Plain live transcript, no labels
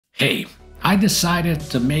Hey, I decided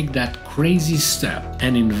to make that crazy step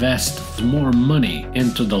and invest more money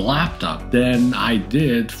into the laptop than I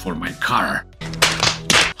did for my car.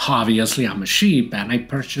 Obviously, I'm a sheep and I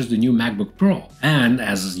purchased the new MacBook Pro. And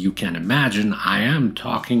as you can imagine, I am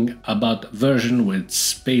talking about version with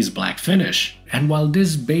space black finish. And while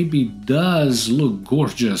this baby does look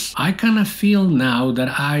gorgeous, I kinda feel now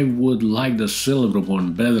that I would like the silver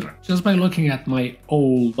one better, just by looking at my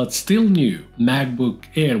old but still new MacBook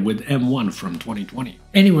Air with M1 from 2020.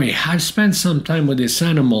 Anyway, I've spent some time with this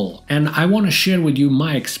animal and I want to share with you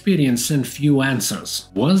my experience and few answers.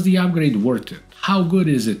 Was the upgrade worth it? How good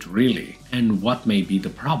is it really? And what may be the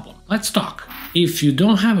problem? Let's talk. If you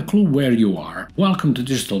don't have a clue where you are, welcome to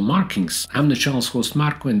Digital Markings. I'm the channel's host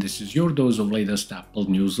Marco and this is your dose of latest Apple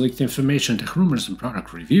news, leaked information, tech rumors and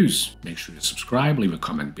product reviews. Make sure you subscribe, leave a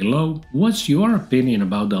comment below. What's your opinion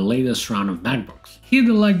about the latest round of MacBooks? Hit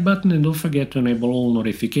the like button and don't forget to enable all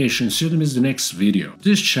notifications so you don't miss the next video.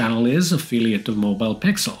 This channel is affiliate of Mobile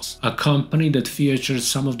Pixels, a company that features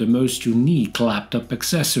some of the most unique laptop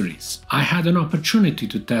accessories. I had an opportunity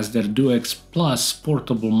to test their Duex Plus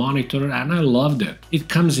portable monitor and I loved it. It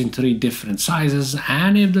comes in 3 different sizes,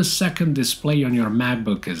 and if the second display on your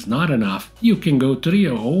MacBook is not enough, you can go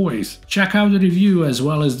trio always. Check out the review as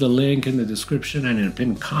well as the link in the description and in a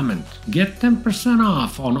pinned comment. Get 10%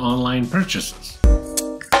 off on online purchases.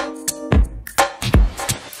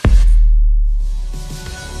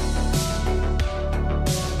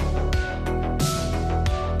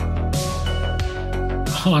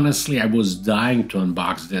 Honestly, I was dying to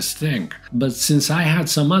unbox this thing, but since I had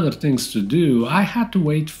some other things to do, I had to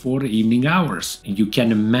wait for evening hours. You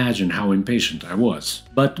can imagine how impatient I was.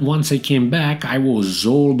 But once I came back, I was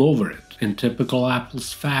all over it. In typical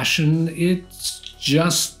Apple's fashion, it's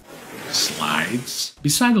just slides.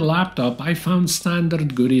 Beside the laptop, I found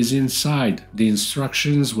standard goodies inside. The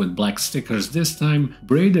instructions with black stickers this time,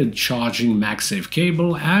 braided charging MagSafe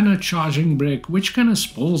cable, and a charging brick, which kinda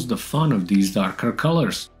spoils the fun of these darker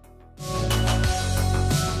colors.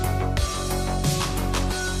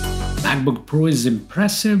 MacBook Pro is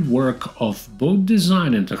impressive work of both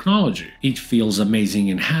design and technology. It feels amazing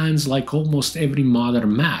in hands like almost every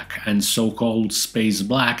modern Mac, and so-called space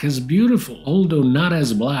black is beautiful, although not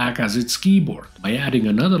as black as its keyboard. By adding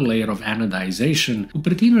another layer of anodization,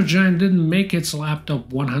 Cupertino Giant didn't make its laptop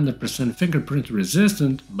 100% fingerprint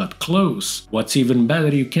resistant, but close. What's even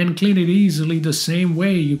better, you can clean it easily the same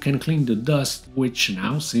way you can clean the dust, which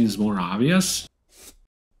now seems more obvious.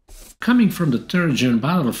 Coming from the 3rd gen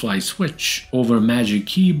butterfly switch over Magic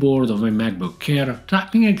Keyboard of my MacBook Air,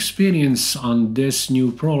 typing experience on this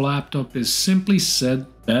new Pro laptop is simply said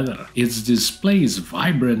better. Its display is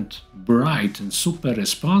vibrant, bright and super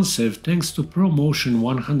responsive thanks to ProMotion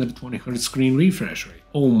 120Hz screen refresh rate.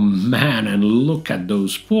 Oh man, and look at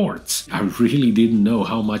those ports! I really didn't know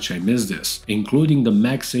how much I missed this, including the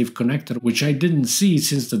MagSafe connector, which I didn't see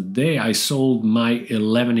since the day I sold my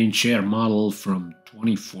 11-inch Air model from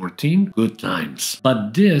 2014. Good times.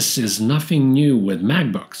 But this is nothing new with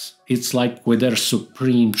MacBooks. It's like with their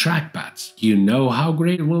supreme trackpads. You know how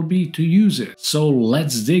great it will be to use it. So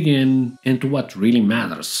let's dig into what really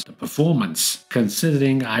matters, the performance.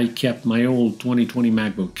 Considering I kept my old 2020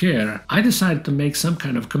 MacBook Air, I decided to make some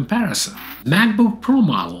kind of comparison. MacBook Pro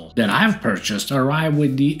model that I've purchased arrived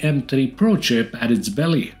with the M3 Pro chip at its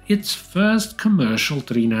belly, its first commercial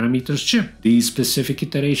 3nm chip. The specific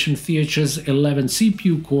iteration features 11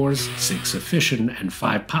 CPU cores, 6 efficient and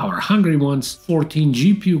 5 power-hungry ones, 14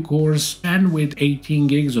 GPU cores, and with 18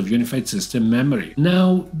 gigs of unified system memory.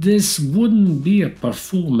 Now, this wouldn't be a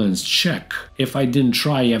performance check if I didn't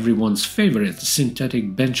try everyone's favorite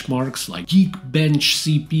synthetic benchmarks like Geekbench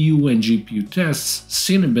CPU and GPU tests,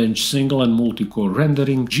 Cinebench single and multi-core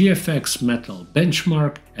rendering, GFX Metal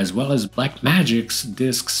benchmark, as well as Blackmagic's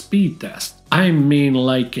disk speed test. I mean,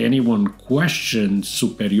 like anyone questioned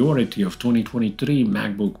superiority of 2023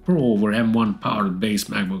 MacBook Pro over M1 powered base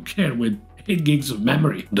MacBook Air with 8 gigs of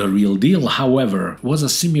memory. The real deal, however, was a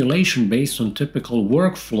simulation based on typical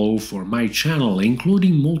workflow for my channel,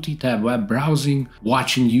 including multi-tab web browsing,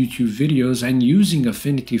 watching YouTube videos, and using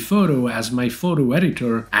Affinity Photo as my photo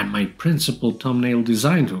editor and my principal thumbnail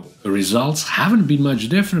design tool. The results haven't been much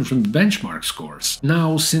different from the benchmark scores.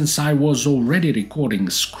 Now, since I was already recording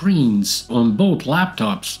screens on both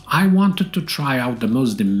laptops, I wanted to try out the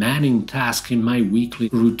most demanding task in my weekly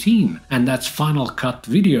routine, and that's Final Cut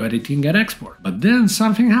video editing at export. But then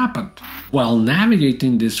something happened. While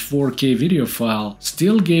navigating this 4K video file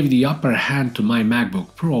still gave the upper hand to my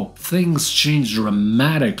MacBook Pro, things changed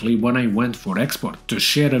dramatically when I went for export to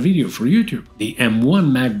share a video for YouTube. The M1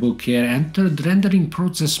 MacBook Air entered the rendering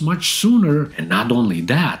process much sooner, and not only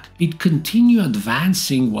that, it continued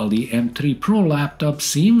advancing while the M3 Pro laptop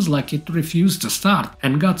seems like it refused to start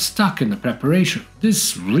and got stuck in the preparation.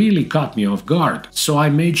 This really caught me off guard, so I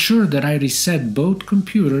made sure that I reset both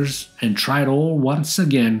computers and tried all once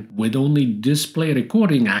again with only display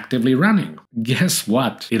recording actively running. Guess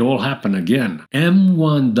what? It all happened again.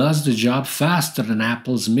 M1 does the job faster than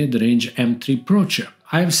Apple's mid-range M3 Pro chip.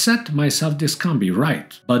 I've set myself this can't be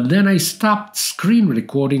right, but then I stopped screen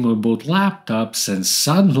recording on both laptops and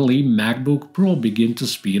suddenly MacBook Pro began to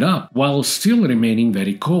speed up, while still remaining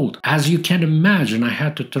very cold. As you can imagine, I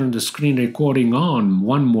had to turn the screen recording on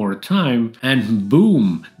one more time, and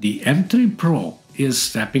boom, the M3 Pro is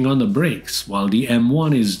stepping on the brakes, while the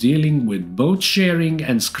M1 is dealing with both sharing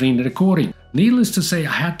and screen recording. Needless to say,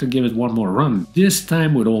 I had to give it one more run, this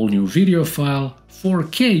time with all new video file,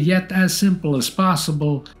 4K yet as simple as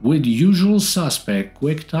possible, with usual suspect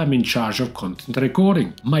QuickTime in charge of content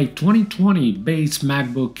recording. My 2020 base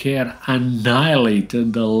MacBook Air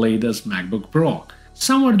annihilated the latest MacBook Pro.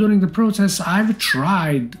 Somewhere during the process, I've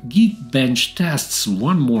tried Geekbench tests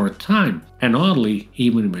one more time, and oddly,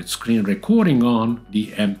 even with screen recording on, the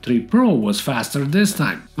M3 Pro was faster this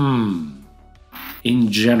time.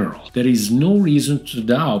 In general, there is no reason to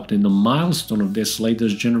doubt in the milestone of this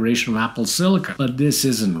latest generation of Apple Silicon, but this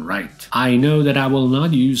isn't right. I know that I will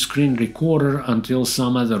not use screen recorder until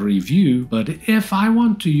some other review, but if I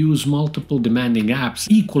want to use multiple demanding apps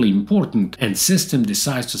equally important and system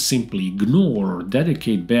decides to simply ignore or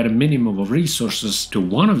dedicate bare minimum of resources to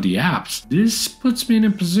one of the apps, this puts me in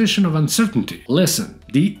a position of uncertainty. Listen,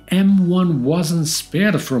 the M1 wasn't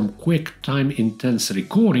spared from QuickTime intense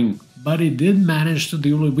recording, but it did manage to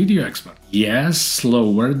deal with video export. Yes,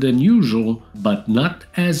 slower than usual, but not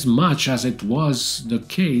as much as it was the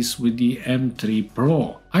case with the M3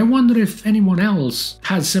 Pro. I wonder if anyone else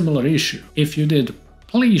had similar issue. If you did,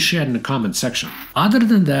 please share in the comment section. Other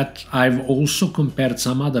than that, I've also compared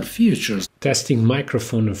some other features. Testing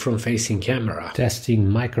microphone and front-facing camera. Testing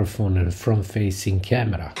microphone and front-facing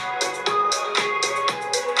camera.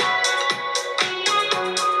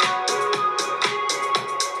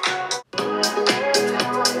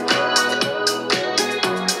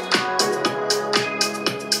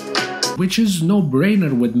 Which is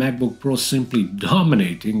no-brainer with MacBook Pro simply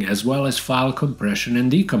dominating, as well as file compression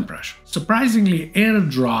and decompression. Surprisingly,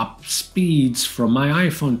 AirDrop speeds from my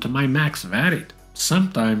iPhone to my Macs varied.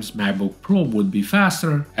 Sometimes MacBook Pro would be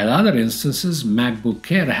faster, at other instances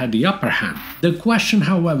MacBook Air had the upper hand. The question,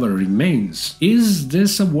 however, remains, is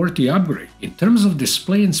this a worthy upgrade? In terms of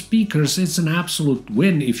display and speakers, it's an absolute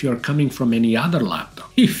win if you're coming from any other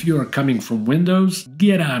laptop. If you're coming from Windows,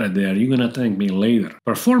 get out of there, you're gonna thank me later.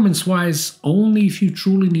 Performance-wise, only if you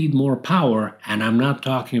truly need more power, and I'm not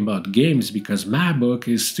talking about games because MacBook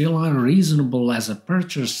is still unreasonable as a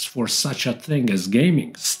purchase for such a thing as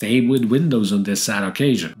gaming. Stay with Windows on this sad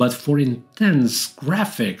occasion. But for intense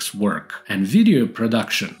graphics work and video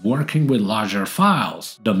production, working with larger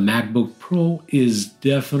files, the MacBook Pro is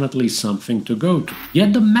definitely something to go to.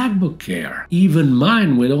 Yet the MacBook Air, even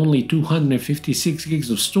mine with only 256 gigs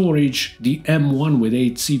of storage, the M1 with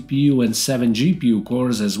 8 CPU and 7 GPU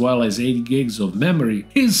cores as well as 8 gigs of memory,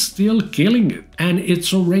 is still killing it. And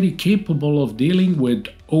it's already capable of dealing with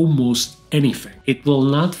almost anything. It will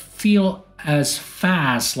not feel as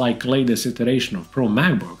fast like latest iteration of Pro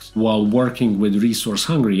MacBooks while working with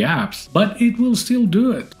resource-hungry apps, but it will still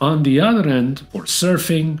do it. On the other end, for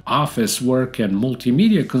surfing, office work and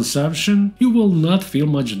multimedia consumption, you will not feel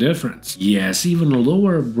much difference. Yes, even the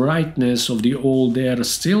lower brightness of the old Air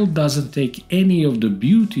still doesn't take any of the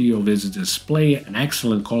beauty of its display and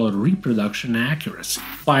excellent color reproduction accuracy.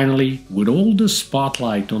 Finally, with all the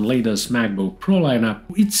spotlight on latest MacBook Pro lineup,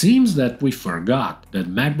 it seems that we forgot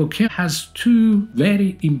that MacBook Air has two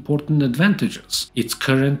very important advantages. Its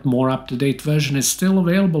current, more up-to-date version is still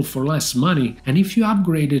available for less money, and if you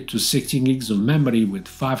upgrade it to 16 gigs of memory with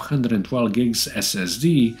 512 gigs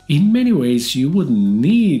SSD, in many ways you wouldn't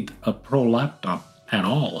need a Pro laptop at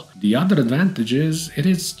all. The other advantage is it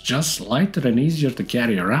is just lighter and easier to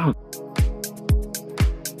carry around.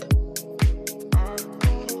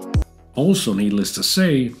 Also, needless to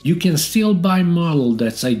say, you can still buy a model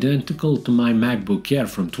that's identical to my MacBook Air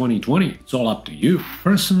from 2020. It's all up to you.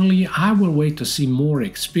 Personally, I will wait to see more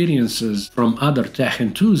experiences from other tech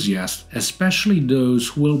enthusiasts, especially those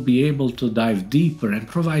who will be able to dive deeper and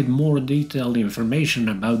provide more detailed information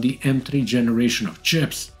about the M3 generation of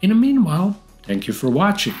chips. In the meanwhile, thank you for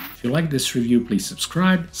watching. If you like this review, please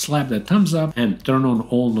subscribe, slap that thumbs up, and turn on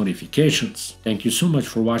all notifications. Thank you so much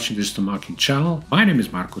for watching this Digitalna channel. My name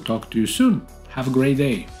is Marko. Talk to you soon. Have a great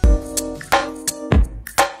day.